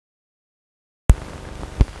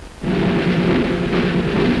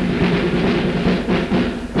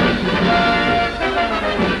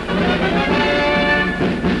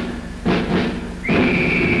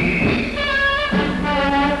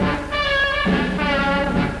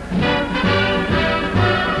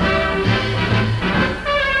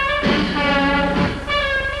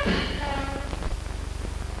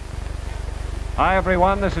Hi,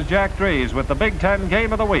 everyone. This is Jack Drees with the Big Ten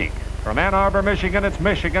Game of the Week. From Ann Arbor, Michigan, it's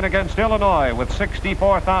Michigan against Illinois with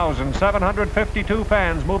 64,752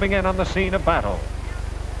 fans moving in on the scene of battle.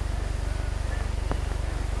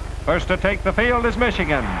 First to take the field is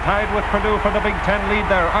Michigan, tied with Purdue for the Big Ten lead.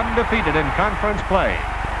 They're undefeated in conference play.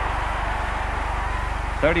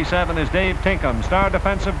 37 is Dave Tinkham, star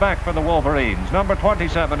defensive back for the Wolverines. Number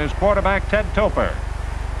 27 is quarterback Ted Topper.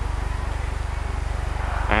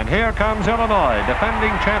 And here comes Illinois,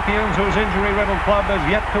 defending champions whose injury-riddled club has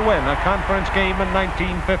yet to win a conference game in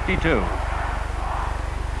 1952.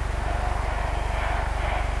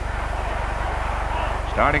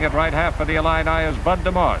 Starting at right half for the Illini is Bud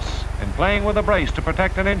DeMoss. And playing with a brace to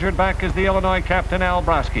protect an injured back is the Illinois captain Al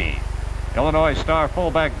Broski. Illinois star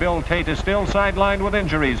fullback Bill Tate is still sidelined with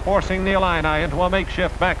injuries, forcing the Illini into a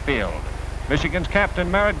makeshift backfield. Michigan's captain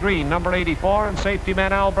Merritt Green, number 84, and safety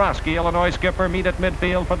man Al Broski, Illinois skipper, meet at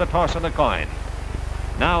midfield for the toss of the coin.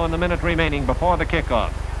 Now in the minute remaining before the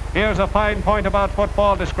kickoff, here's a fine point about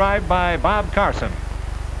football described by Bob Carson.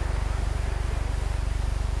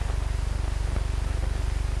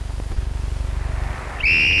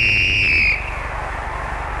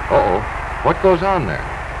 Uh-oh, what goes on there?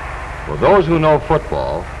 Well, those who know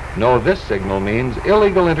football know this signal means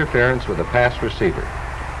illegal interference with a pass receiver.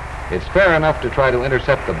 It's fair enough to try to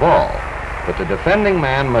intercept the ball, but the defending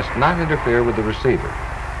man must not interfere with the receiver.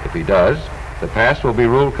 If he does, the pass will be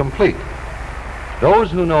ruled complete.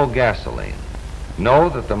 Those who know gasoline know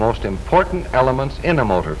that the most important elements in a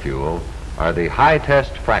motor fuel are the high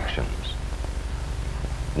test fractions.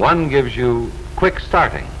 One gives you quick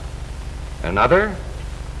starting, another,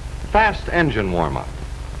 fast engine warm-up,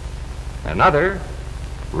 another,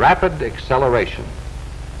 rapid acceleration,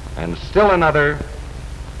 and still another,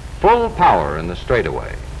 full power in the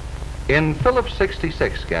straightaway. In Phillips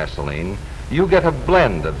 66 gasoline, you get a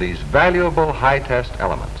blend of these valuable high-test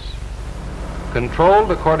elements,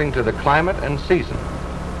 controlled according to the climate and season,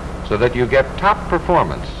 so that you get top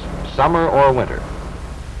performance, summer or winter.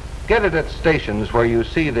 Get it at stations where you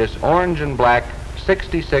see this orange and black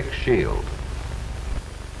 66 shield.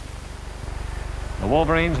 The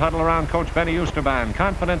Wolverines huddle around Coach Benny Oosterban,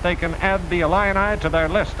 confident they can add the Illini to their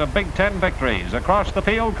list of Big Ten victories. Across the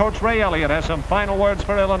field, Coach Ray Elliott has some final words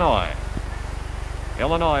for Illinois.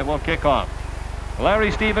 Illinois will kick off.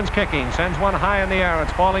 Larry Stevens kicking, sends one high in the air.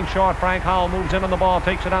 It's falling short. Frank Howell moves in on the ball,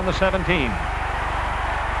 takes it on the 17.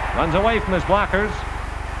 Runs away from his blockers.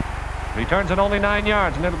 Returns it only 9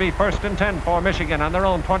 yards, and it'll be 1st and 10 for Michigan on their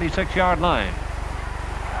own 26-yard line.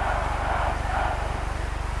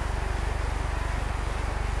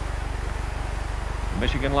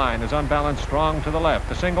 Michigan line is unbalanced, strong to the left.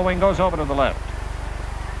 The single wing goes over to the left.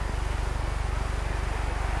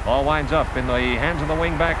 Ball winds up in the hands of the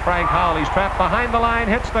wingback Frank Howell. He's trapped behind the line,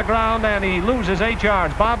 hits the ground, and he loses 8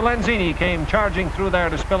 yards. Bob Lenzini came charging through there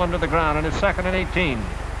to spill him to the ground, and it's 2nd and 18.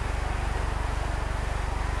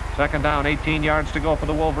 Second down, 18 yards to go for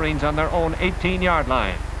the Wolverines on their own 18-yard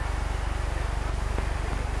line.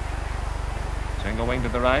 Single wing to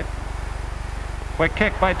the right. Quick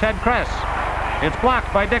kick by Ted Kress. It's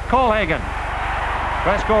blocked by Dick Colhagen.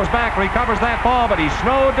 Kress goes back, recovers that ball, but he's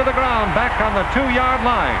snowed to the ground back on the 2-yard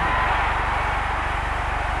line.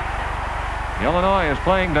 Illinois is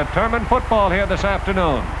playing determined football here this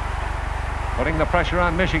afternoon. Putting the pressure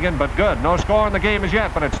on Michigan, but good. No score in the game as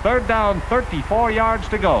yet, but it's 3rd down, 34 yards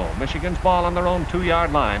to go. Michigan's ball on their own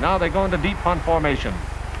 2-yard line. Now they go into deep punt formation.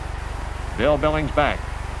 Bill Billings back.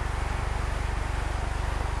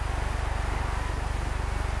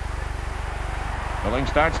 Billings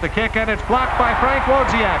starts the kick, and it's blocked by Frank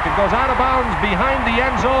Wozniak. It goes out of bounds behind the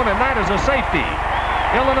end zone, and that is a safety.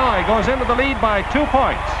 Illinois goes into the lead by 2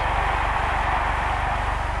 points.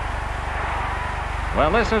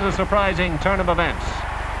 Well, this is a surprising turn of events.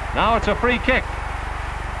 Now it's a free kick.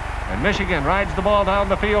 And Michigan rides the ball down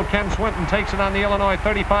the field. Ken Swinton takes it on the Illinois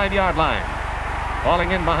 35-yard line.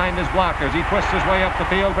 Falling in behind his blockers, he twists his way up the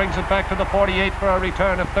field, brings it back to the 48 for a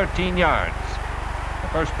return of 13 yards.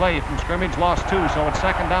 First play from scrimmage, lost 2, so it's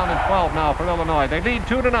 2nd down and 12 now for Illinois. They lead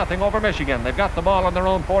 2-0 over Michigan. They've got the ball on their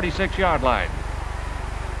own 46-yard line.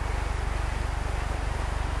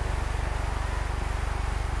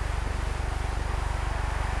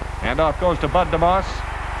 Handoff goes to Bud DeMoss.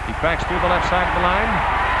 He cracks through the left side of the line.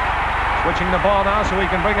 Switching the ball now so he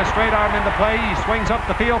can bring a straight arm into play. He swings up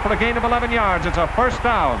the field for a gain of 11 yards. It's a 1st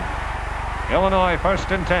down. Illinois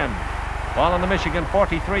 1st and 10. Ball on the Michigan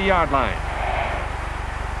 43-yard line.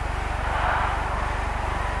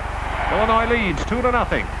 Illinois leads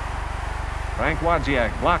 2-0. Frank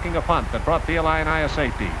Wozniak blocking a punt that brought the Illini a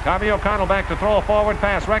safety. Tommy O'Connell back to throw a forward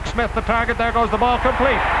pass. Rex Smith the target. There goes the ball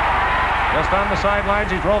complete. Just on the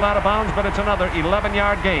sidelines, he's rolled out of bounds, but it's another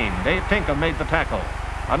 11-yard gain. Dave Tinkham made the tackle.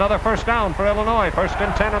 Another first down for Illinois. 1st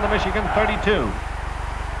and 10 on the Michigan 32.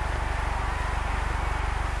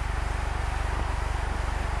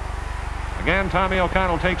 Again, Tommy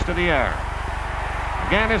O'Connell takes to the air.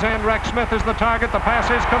 Again, his end, Rex Smith is the target. The pass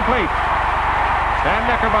is complete. Stan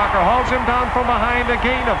Knickerbocker hauls him down from behind, a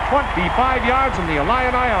gain of 25 yards, and the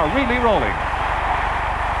Illini are really rolling.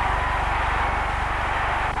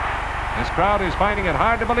 This crowd is finding it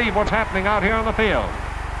hard to believe what's happening out here on the field.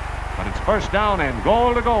 But it's first down and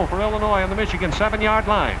goal to go for Illinois on the Michigan 7-yard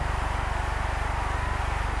line.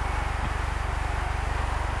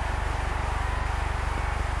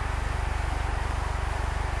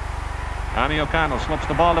 Tommy O'Connell slips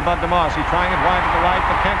the ball to Bud DeMoss. He's trying it wide to the right,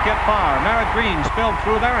 but can't get far. Merritt Green spilled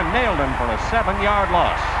through there and nailed him for a 7-yard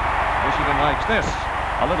loss. Michigan likes this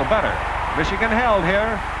a little better. Michigan held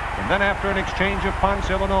here, and then after an exchange of punts,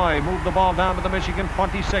 Illinois moved the ball down to the Michigan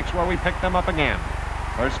 26, where we picked them up again.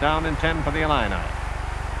 First down and 10 for the Illini.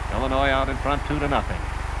 Illinois out in front 2-0.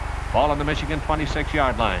 Ball on the Michigan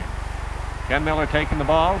 26-yard line. Ken Miller taking the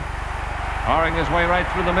ball. Powering his way right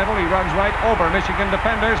through the middle. He runs right over Michigan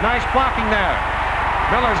defenders. Nice blocking there.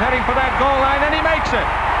 Miller's heading for that goal line, and he makes it.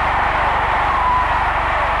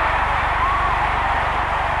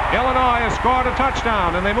 Illinois has scored a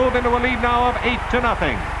touchdown, and they move into a lead now of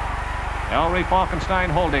 8-0. Ellery Falkenstein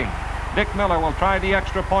holding. Dick Miller will try the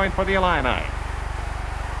extra point for the Illini.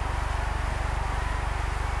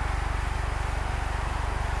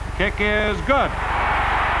 The kick is good.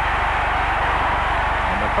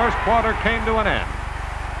 First quarter came to an end.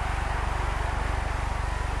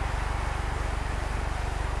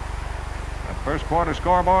 The first quarter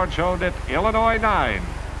scoreboard showed it Illinois 9,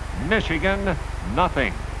 Michigan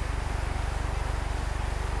nothing.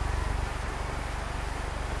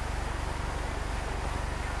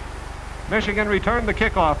 Michigan returned the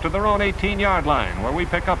kickoff to their own 18-yard line, where we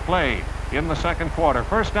pick up play in the second quarter.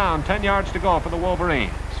 First down, 10 yards to go for the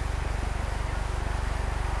Wolverines.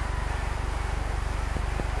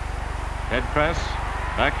 Head press,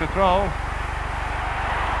 back to throw.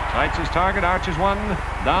 Sights his target, arches one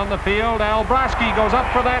down the field. Albrosky goes up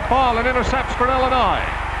for that ball and intercepts for Illinois.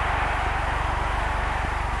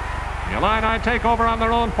 The Illini take over on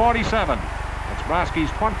their own 47. That's Brosky's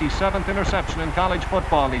 27th interception in college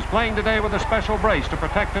football, and he's playing today with a special brace to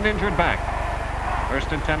protect an injured back.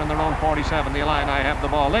 1st and 10 on their own 47. The Illini have the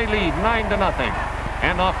ball. They lead 9-0.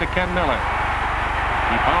 Hand off to Ken Miller.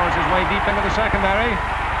 He powers his way deep into the secondary.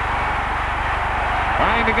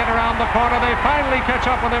 Trying to get around the corner. They finally catch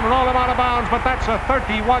up with him, roll him out of bounds, but that's a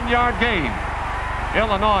 31-yard gain.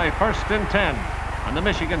 Illinois 1st and 10 on the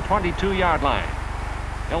Michigan 22-yard line.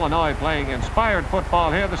 Illinois playing inspired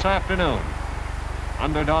football here this afternoon.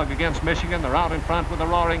 Underdog against Michigan. They're out in front with a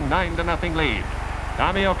roaring 9-0 lead.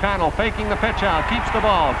 Tommy O'Connell faking the pitch out, keeps the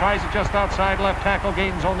ball, tries it just outside left tackle,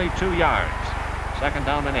 gains only 2 yards. 2nd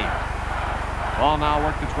down and 8. Ball now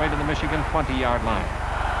worked its way to the Michigan 20-yard line.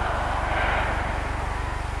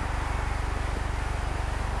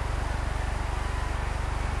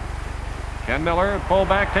 Ken Miller,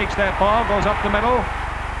 fullback, takes that ball, goes up the middle,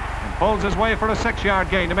 and pulls his way for a 6-yard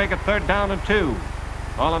gain to make it 3rd down and 2.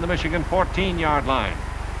 Ball on the Michigan 14-yard line.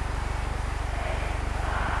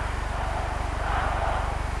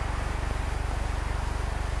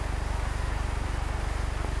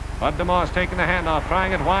 Bud DeMoss taking the handoff,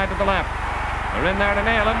 trying it wide to the left. They're in there to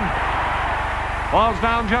nail him. Falls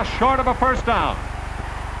down just short of a first down.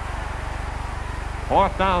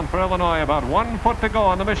 4th down for Illinois, about 1 foot to go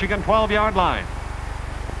on the Michigan 12-yard line.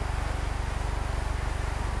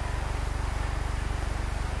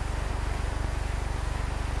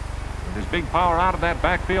 With his big power out of that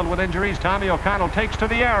backfield with injuries, Tommy O'Connell takes to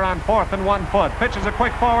the air on 4th and 1 foot. Pitches a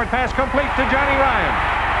quick forward pass complete to Johnny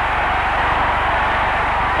Ryan.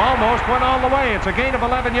 Almost went all the way. It's a gain of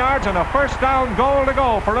 11 yards and a first down goal to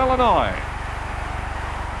go for Illinois.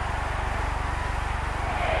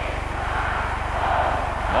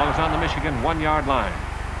 Ball is on the Michigan 1-yard line.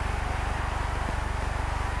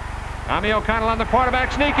 Tommy O'Connell on the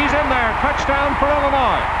quarterback sneak. He's in there. Touchdown for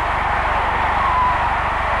Illinois.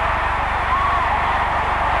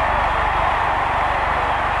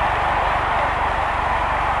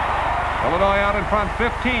 Illinois out in front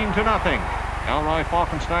 15-0. Elroy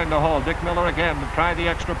Falkenstein to hold. Dick Miller again to try the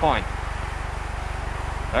extra point.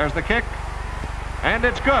 There's the kick, and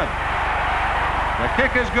it's good. The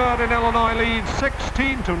kick is good, and Illinois leads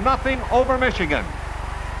 16-0 over Michigan.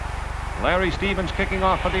 Larry Stevens kicking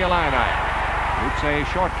off for the Illini. It's a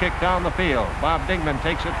short kick down the field. Bob Dingman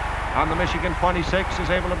takes it on the Michigan 26 is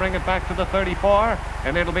able to bring it back to the 34,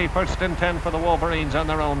 and it'll be 1st and 10 for the Wolverines on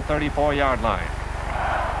their own 34-yard line.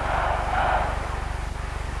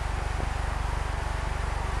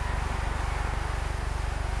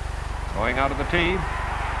 Going out of the tee.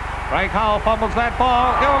 Frank Howell fumbles that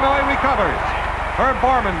ball. Illinois recovers. Herb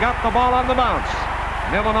Borman got the ball on the bounce.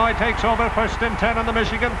 And Illinois takes over 1st and 10 on the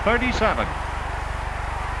Michigan 37.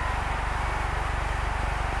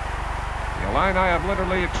 The Illini have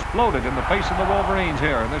literally exploded in the face of the Wolverines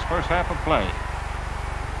here in this first half of play.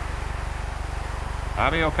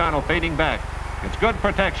 Tommy O'Connell fading back. It's good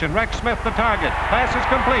protection. Rex Smith the target. Pass is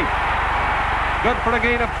complete. Good for a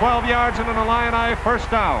gain of 12 yards and an Illini first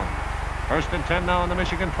down. 1st and 10 now on the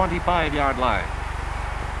Michigan 25-yard line.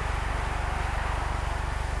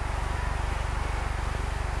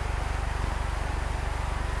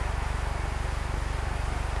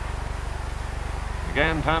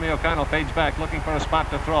 Again, Tommy O'Connell fades back, looking for a spot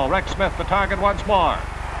to throw. Rex Smith, the target once more.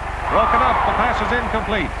 Broken up, the pass is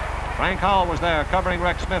incomplete. Frank Howell was there, covering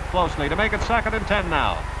Rex Smith closely to make it 2nd and 10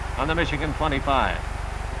 now on the Michigan 25.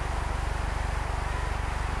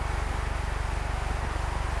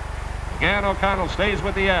 Again, O'Connell stays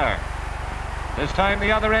with the air. This time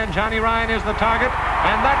the other end, Johnny Ryan is the target,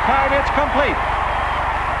 and that time it's complete.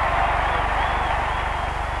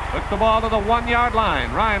 Took the ball to the 1-yard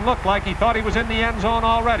line. Ryan looked like he thought he was in the end zone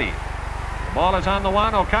already. The ball is on the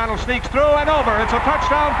 1. O'Connell sneaks through and over. It's a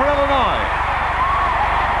touchdown for Illinois.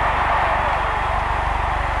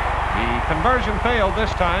 The conversion failed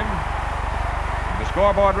this time. The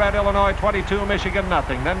scoreboard read Illinois 22, Michigan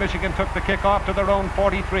nothing. Then Michigan took the kickoff to their own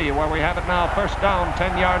 43, where we have it now 1st down,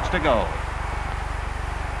 10 yards to go.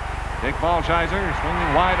 Dick Ballscheiser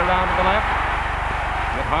swinging wide around to the left.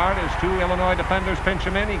 Hit hard as 2 Illinois defenders pinch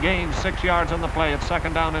him in. He gains 6 yards on the play. It's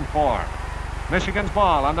 2nd down and 4. Michigan's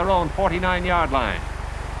ball on their own 49-yard line.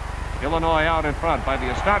 Illinois out in front by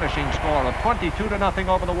the astonishing score of 22-0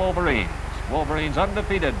 over the Wolverines. Wolverines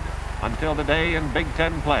undefeated until today in Big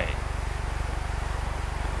Ten play.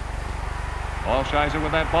 Ballscheiser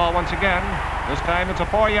with that ball once again. This time it's a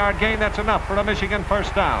 4-yard gain. That's enough for a Michigan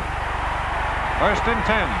first down. 1st and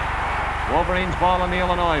 10. Wolverines ball on the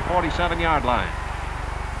Illinois 47-yard line.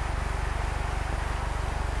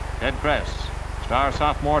 Ted Kress, star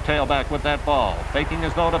sophomore tailback with that ball. Faking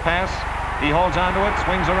as though to pass. He holds onto it,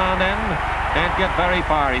 swings around end. Can't get very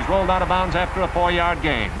far. He's rolled out of bounds after a 4-yard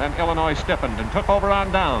gain. Then Illinois stiffened and took over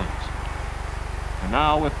on downs. And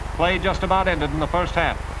now with play just about ended in the first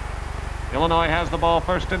half, Illinois has the ball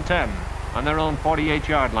 1st and 10 on their own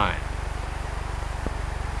 48-yard line.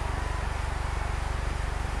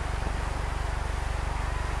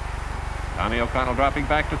 Tommy O'Connell dropping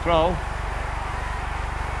back to throw.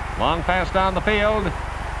 Long pass down the field.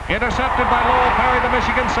 Intercepted by Lowell Perry, the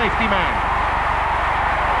Michigan safety man.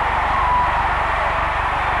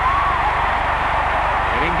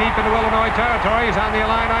 Getting deep into Illinois territory. He's on the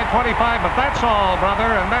Illini 25, but that's all,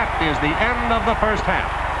 brother, and that is the end of the first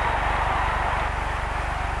half.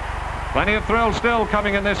 Plenty of thrills still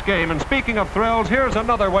coming in this game, and speaking of thrills, here's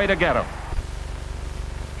another way to get them.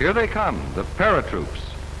 Here they come, the paratroops.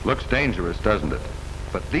 Looks dangerous, doesn't it?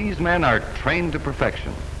 But these men are trained to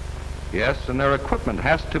perfection. Yes, and their equipment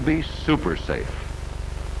has to be super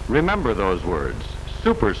safe. Remember those words,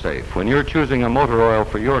 super safe, when you're choosing a motor oil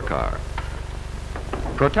for your car.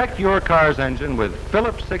 Protect your car's engine with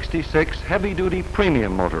Phillips 66 heavy-duty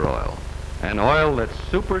premium motor oil, an oil that's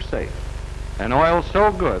super safe, an oil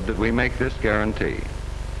so good that we make this guarantee.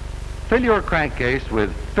 Fill your crankcase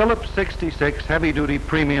with Phillips 66 heavy-duty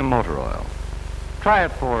premium motor oil. Try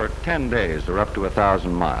it for 10 days or up to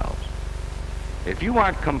 1,000 miles. If you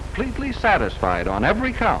aren't completely satisfied on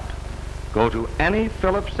every count, go to any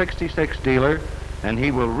Phillips 66 dealer and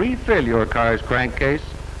he will refill your car's crankcase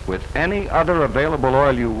with any other available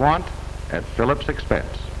oil you want at Phillips'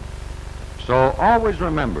 expense. So always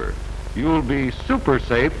remember, you'll be super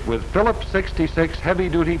safe with Phillips 66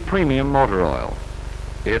 heavy-duty premium motor oil.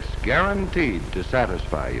 It's guaranteed to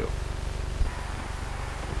satisfy you.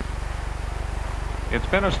 It's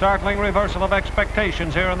been a startling reversal of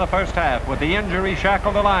expectations here in the first half, with the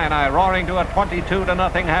injury-shackled Illini roaring to a 22-0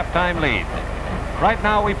 halftime lead. Right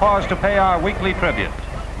now we pause to pay our weekly tribute.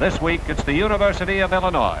 This week it's the University of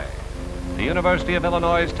Illinois. The University of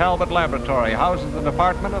Illinois' Talbot Laboratory houses the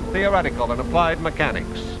Department of Theoretical and Applied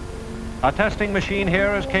Mechanics. A testing machine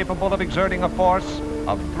here is capable of exerting a force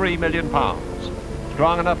of 3 million pounds,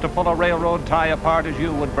 strong enough to pull a railroad tie apart as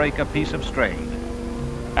you would break a piece of string.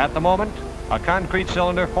 At the moment, a concrete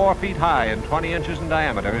cylinder 4 feet high and 20 inches in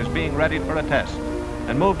diameter is being readied for a test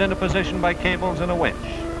and moved into position by cables and a winch.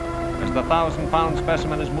 As the 1,000-pound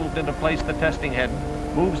specimen is moved into place, the testing head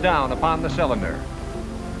moves down upon the cylinder.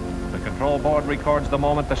 The control board records the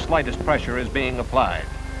moment the slightest pressure is being applied.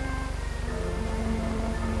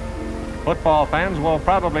 Football fans will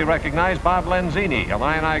probably recognize Bob Lenzini, a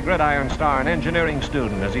Illini gridiron star and engineering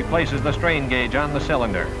student, as he places the strain gauge on the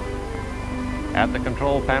cylinder. At the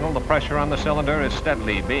control panel, the pressure on the cylinder is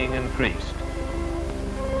steadily being increased.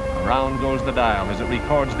 Around goes the dial as it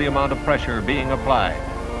records the amount of pressure being applied.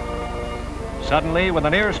 Suddenly, with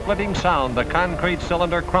an ear-splitting sound, the concrete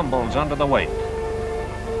cylinder crumbles under the weight.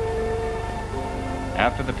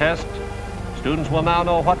 After the test, students will now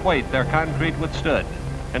know what weight their concrete withstood,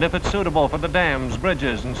 and if it's suitable for the dams,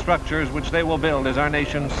 bridges, and structures which they will build as our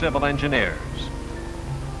nation's civil engineers.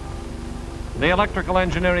 The Electrical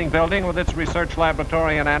Engineering Building with its research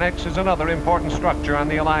laboratory and annex is another important structure on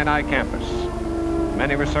the Illini campus.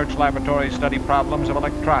 Many research laboratories study problems of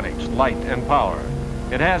electronics, light, and power.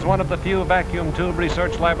 It has one of the few vacuum tube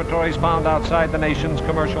research laboratories found outside the nation's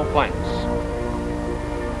commercial plants.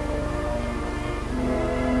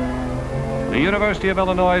 The University of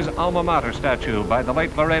Illinois' alma mater statue by the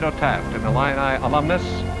late Laredo Taft, an Illini alumnus,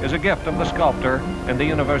 is a gift of the sculptor and the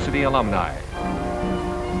university alumni.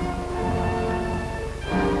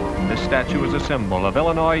 This statue is a symbol of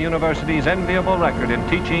Illinois University's enviable record in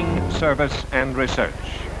teaching, service, and research.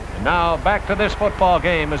 And now back to this football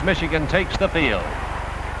game as Michigan takes the field.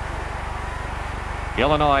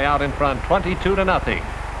 Illinois out in front, 22-0.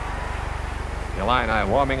 The Illini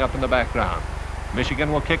warming up in the background.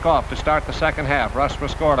 Michigan will kick off to start the second half. Russ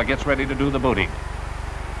Rescorla gets ready to do the booting.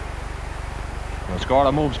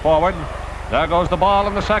 Rescorla moves forward. There goes the ball,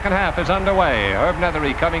 and the second half is underway. Herb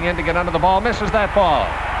Nethery coming in to get under the ball, misses that ball.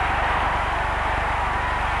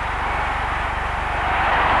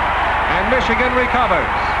 And Michigan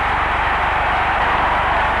recovers.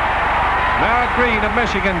 Merritt Green of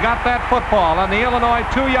Michigan got that football on the Illinois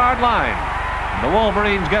 2-yard line. The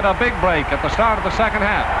Wolverines get a big break at the start of the second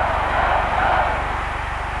half.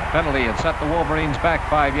 Penalty had set the Wolverines back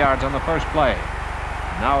 5 yards on the first play.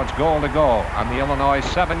 Now it's goal to go on the Illinois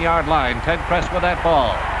 7-yard line. Ted Kress with that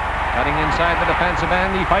ball. Cutting inside the defensive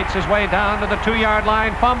end. He fights his way down to the 2-yard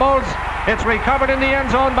line. Fumbles. It's recovered in the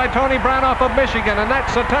end zone by Tony Branoff of Michigan, and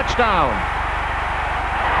that's a touchdown.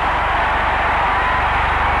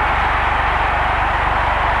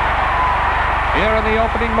 Here in the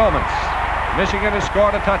opening moments, Michigan has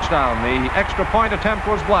scored a touchdown. The extra point attempt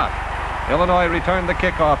was blocked. Illinois returned the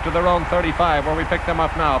kickoff to their own 35, where we pick them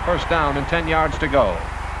up now. First down and 10 yards to go.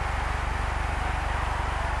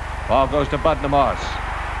 Ball goes to Bud DeMoss.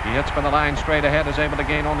 He hits from the line straight ahead, is able to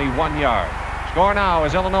gain only 1 yard. Score now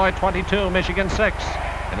is Illinois 22, Michigan 6.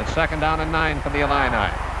 And it's second down and 9 for the Illini.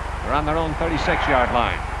 They're on their own 36-yard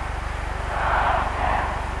line.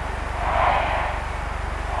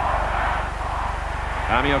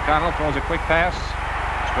 Tommy O'Connell throws a quick pass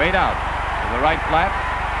straight out to the right flat.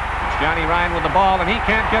 Johnny Ryan with the ball, and he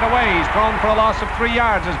can't get away. He's thrown for a loss of 3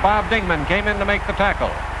 yards as Bob Dingman came in to make the tackle.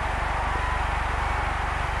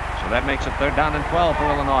 So that makes it third down and 12 for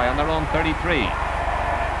Illinois on their own 33.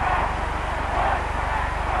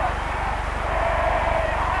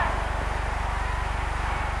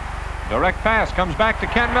 Direct pass comes back to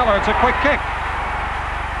Ken Miller. It's a quick kick.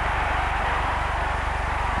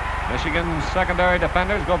 Michigan's secondary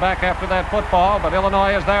defenders go back after that football, but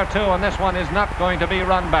Illinois is there too, and this one is not going to be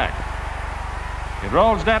run back. It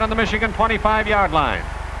rolls dead on the Michigan 25-yard line.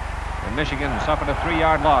 And Michigan suffered a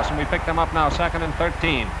 3-yard loss, and we pick them up now second and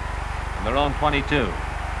 13 on their own 22. Ted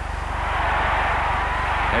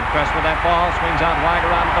Kress with that ball, swings out wide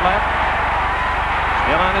around to the left.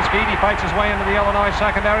 Still on his feet, he fights his way into the Illinois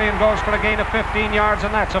secondary and goes for a gain of 15 yards,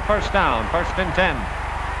 and that's a first down, first and 10.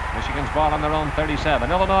 Michigan's ball on their own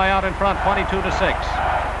 37. Illinois out in front, 22-6.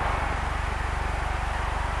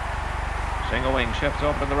 Single wing shifts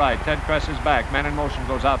over to the right. Ted Kress is back. Man in motion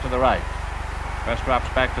goes out to the right. Kress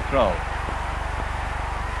drops back to throw.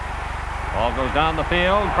 Ball goes down the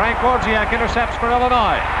field. Frank Wojciak intercepts for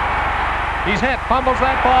Illinois. He's hit, fumbles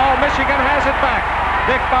that ball. Michigan has it back.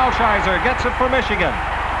 Dick Bauscheiser gets it for Michigan.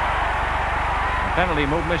 The penalty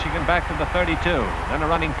moved Michigan back to the 32. Then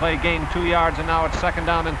a running play gained 2 yards, and now it's second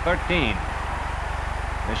down and 13.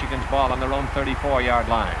 Michigan's ball on their own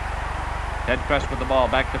 34-yard line. Ted Kress with the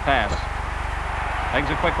ball, back to pass. Hangs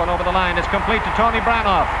a quick one over the line. It's complete to Tony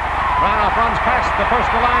Branoff. Branoff runs past the first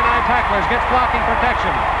Illini tacklers, gets blocking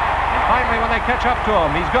protection. And finally, when they catch up to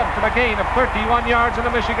him, he's good for a gain of 31 yards and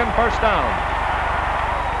a Michigan first down.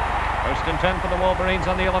 First and 10 for the Wolverines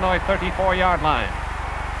on the Illinois 34-yard line.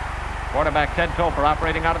 Quarterback Ted Topher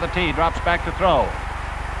operating out of the tee, drops back to throw.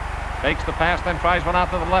 Takes the pass, then tries one out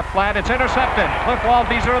to the left flat. It's intercepted. Cliff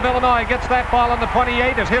Waldbieser of Illinois gets that ball on the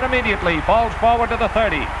 28. Is hit immediately. Falls forward to the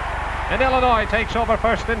 30. And Illinois takes over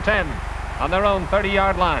 1st and 10 on their own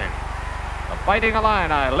 30-yard line. The Fighting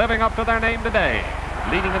Illini living up to their name today,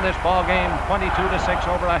 leading in this ball game 22-6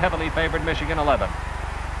 over a heavily favored Michigan 11.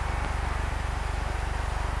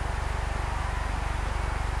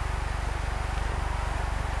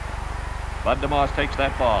 Bud DeMoss takes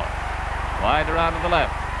that ball wide around to the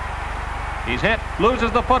left. He's hit,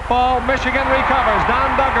 loses the football. Michigan recovers. Don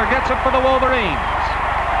Duggar gets it for the Wolverines.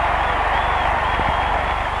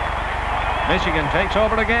 Michigan takes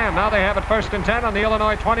over it again. Now they have it 1st and 10 on the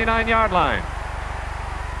Illinois 29-yard line.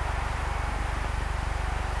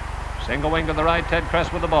 Single wing to the right. Ted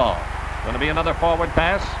Kress with the ball. Going to be another forward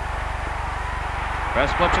pass.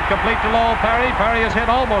 Kress flips it complete to Lowell Perry. Perry is hit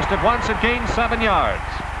almost at once. It gains 7 yards.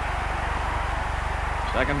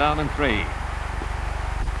 2nd down and 3.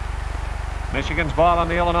 Michigan's ball on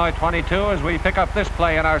the Illinois 22 as we pick up this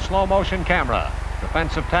play in our slow motion camera.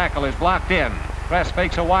 Defensive tackle is blocked in. Kress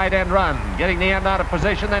fakes a wide end run, getting the end out of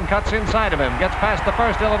position, then cuts inside of him. Gets past the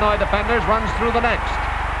first Illinois defenders, runs through the next.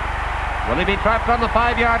 Will he be trapped on the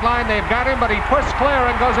 5-yard line? They've got him, but he twists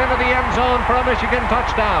clear and goes into the end zone for a Michigan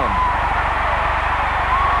touchdown.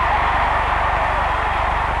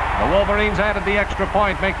 The Wolverines added the extra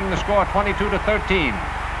point, making the score 22-13.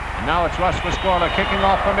 And now it's Russ Viscorla kicking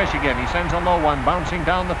off for Michigan. He sends a low one bouncing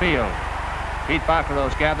down the field. Pete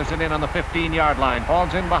Baccaros gathers it in on the 15-yard line,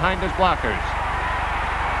 falls in behind his blockers.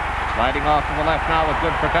 Sliding off to the left now with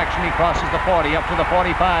good protection. He crosses the 40, up to the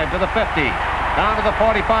 45, to the 50. Down to the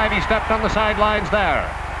 45, he stepped on the sidelines there.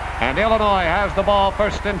 And Illinois has the ball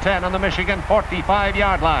 1st and 10 on the Michigan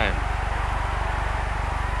 45-yard line.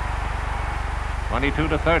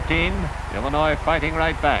 22-13, Illinois fighting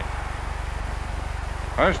right back.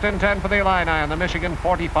 1st and 10 for the Illini on the Michigan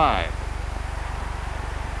 45.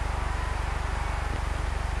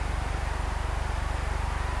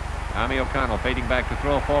 Tommy O'Connell fading back to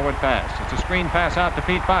throw a forward pass. It's a screen pass out to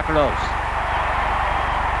Pete Baccaros.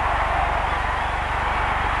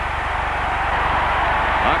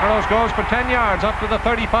 Baccaros goes for 10 yards up to the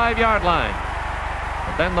 35-yard line.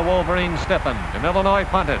 But then the Wolverines stiffened, and Illinois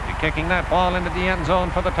punted, kicking that ball into the end zone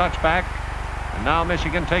for the touchback. And now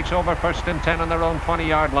Michigan takes over 1st and 10 on their own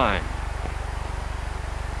 20-yard line.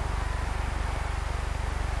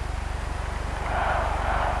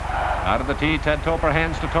 Out of the tee, Ted Topper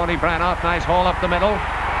hands to Tony Branoff. Nice hole up the middle.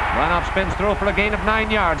 Branoff spins through for a gain of 9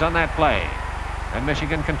 yards on that play. And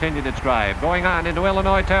Michigan continued its drive, going on into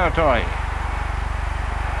Illinois territory.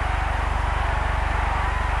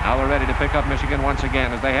 Now we're ready to pick up Michigan once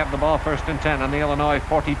again as they have the ball 1st and 10 on the Illinois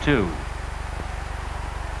 42.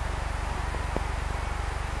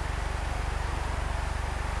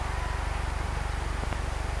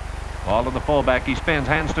 Ball to the fullback. He spins,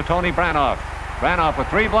 hands to Tony Branoff. Branoff with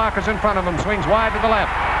 3 blockers in front of him, swings wide to the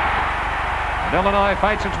left. And Illinois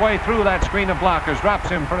fights its way through that screen of blockers, drops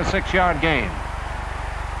him for a 6-yard gain.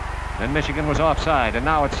 Then Michigan was offside, and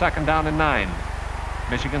now it's 2nd down and 9.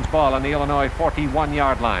 Michigan's ball on the Illinois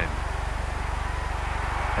 41-yard line.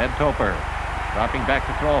 Ted Topper dropping back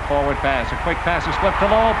to throw a forward pass. A quick pass is flipped to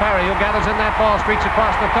Lowell Perry, who gathers in that ball, streaks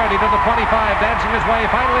across the 30 to the 25, dancing his way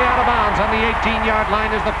finally out of bounds on the 18-yard line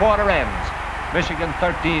as the quarter ends. Michigan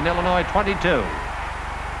 13, Illinois 22.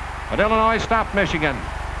 But Illinois stopped Michigan.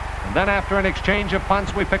 And then after an exchange of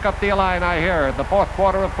punts, we pick up the Illini here at the 4th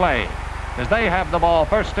quarter of play as they have the ball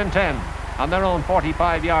 1st and 10 on their own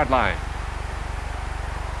 45-yard line.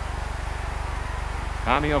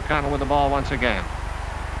 Tommy O'Connell with the ball once again.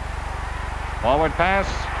 Forward pass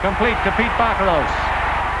complete to Pete Baccaros.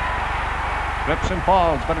 Trips and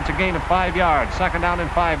falls, but it's a gain of 5 yards. 2nd down and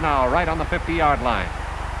 5 now, right on the 50-yard line.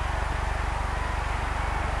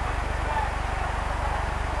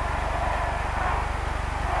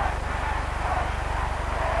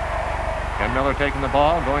 Ken Miller taking the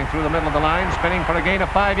ball, going through the middle of the line, spinning for a gain of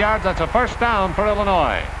 5 yards. That's a 1st down for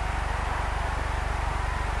Illinois.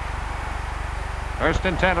 1st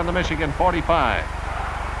and 10 on the Michigan 45.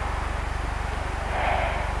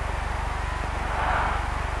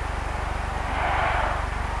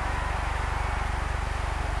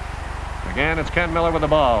 Again, it's Ken Miller with the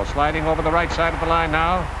ball, sliding over the right side of the line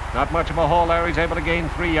now. Not much of a hole there. He's able to gain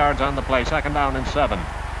 3 yards on the play. 2nd down and 7.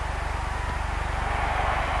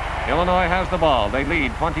 Illinois has the ball. They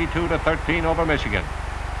lead 22-13 over Michigan.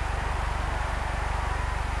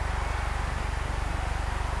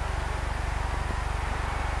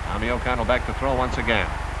 Tommy O'Connell back to throw once again.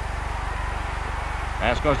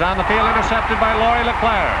 Pass goes down the field, intercepted by Laurie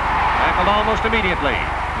LeClaire. Tackled almost immediately.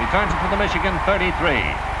 Returns it to the Michigan 33.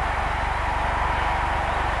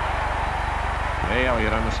 Ray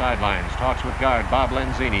Elliott on the sidelines talks with guard Bob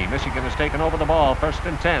Lenzini. Michigan has taken over the ball, 1st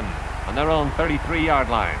and 10 on their own 33-yard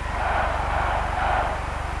line.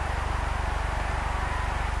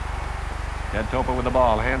 Ted Topper with the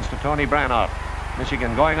ball, hands to Tony Branoff.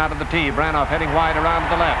 Michigan going out of the tee. Branoff heading wide around to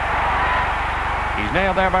the left. He's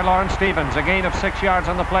nailed there by Lawrence Stevens. A gain of 6 yards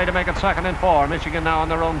on the play to make it 2nd and 4. Michigan now on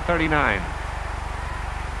their own 39.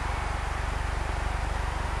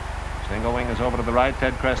 Single wing is over to the right.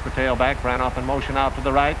 Ted Kress the tailback. Branoff in motion out to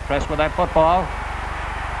the right. Kress with that football.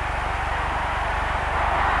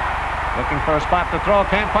 Looking for a spot to throw.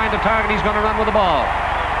 Can't find a target. He's going to run with the ball.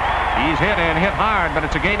 He's hit and hit hard, but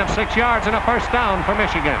it's a gain of 6 yards and a 1st down for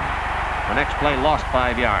Michigan. The next play lost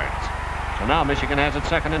 5 yards. So now Michigan has it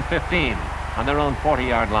 2nd and 15 on their own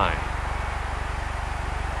 40-yard line.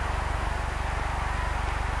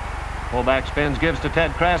 Fullback spins, gives to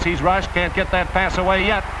Ted Kress. He's rushed. Can't get that pass away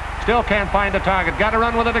yet. Still can't find a target. Got to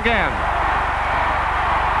run with it again.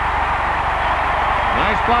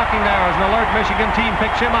 Nice blocking there as an alert Michigan team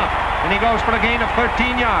picks him up. And he goes for a gain of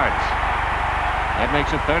 13 yards. That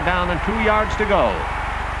makes it 3rd down and 2 yards to go.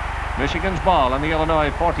 Michigan's ball on the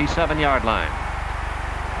Illinois 47-yard line.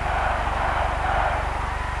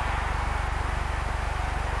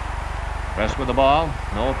 Kress with the ball.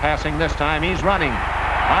 No passing this time. He's running.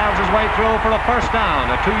 Piles his way through for a 1st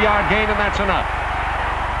down. A 2-yard gain, and that's enough.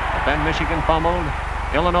 But then Michigan fumbled.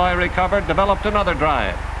 Illinois recovered, developed another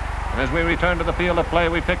drive. And as we return to the field of play,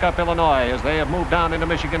 we pick up Illinois as they have moved down into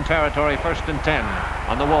Michigan territory, 1st and 10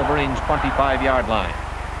 on the Wolverines' 25-yard line.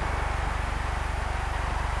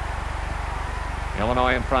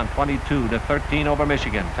 Illinois in front, 22-13 over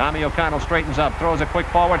Michigan. Tommy O'Connell straightens up, throws a quick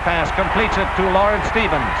forward pass, completes it to Lawrence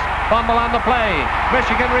Stevens. Fumble on the play.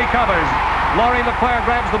 Michigan recovers. Laurie LeClaire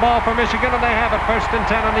grabs the ball for Michigan, and they have it 1st and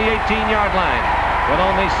 10 on the 18-yard line with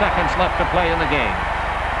only seconds left to play in the game.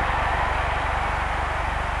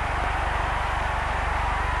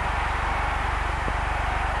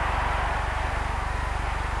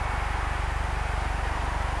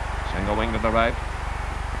 Single wing to the right.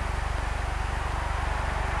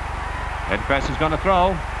 Ted Kress is going to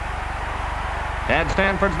throw. Tad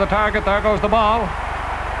Stanford's the target. There goes the ball.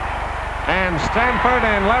 And Stanford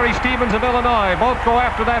and Larry Stevens of Illinois both go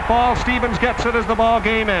after that ball. Stevens gets it as the ball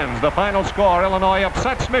game ends. The final score, Illinois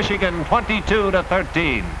upsets Michigan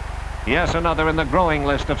 22-13. Yes, another in the growing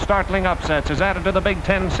list of startling upsets is added to the Big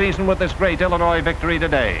Ten season with this great Illinois victory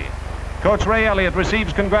today. Coach Ray Elliott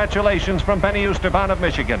receives congratulations from Penny Oosterbaan of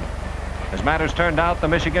Michigan. As matters turned out, the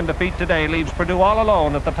Michigan defeat today leaves Purdue all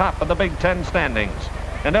alone at the top of the Big Ten standings.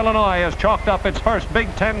 And Illinois has chalked up its first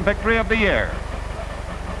Big Ten victory of the year.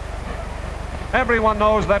 Everyone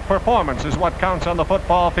knows that performance is what counts on the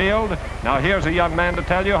football field. Now here's a young man to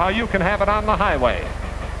tell you how you can have it on the highway.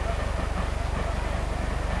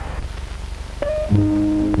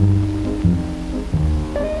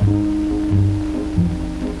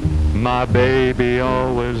 My baby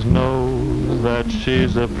always knows that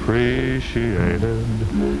she's appreciated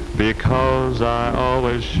because I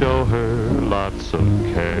always show her lots of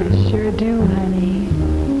care. Sure do, honey.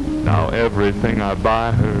 Now everything I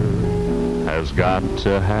buy her has got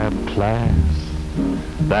to have class.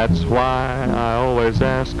 That's why I always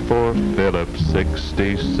ask for Phillips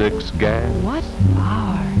 66 gas. What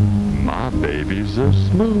for? My baby's a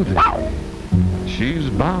smoothie. She's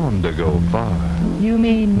bound to go far. You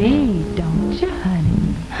mean me, don't you,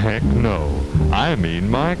 honey? Heck no, I mean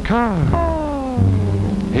my car. Oh.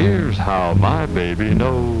 Here's how my baby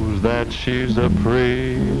knows that she's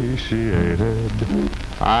appreciated.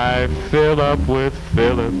 I fill up with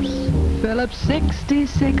Phillips. Phillips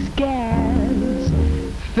 66 gas.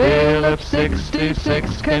 Phillips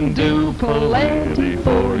 66 can do plenty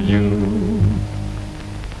for you.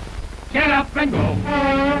 Get up and go.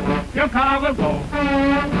 Your car will go.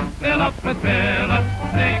 Fill up with Phillips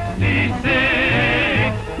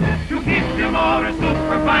 66. To keep your motor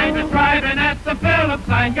superfine, just driving at the Phillips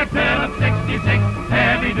sign. Get Phillips 66,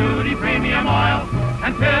 heavy-duty premium oil.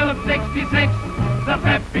 And Phillips 66, the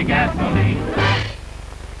peppy gasoline.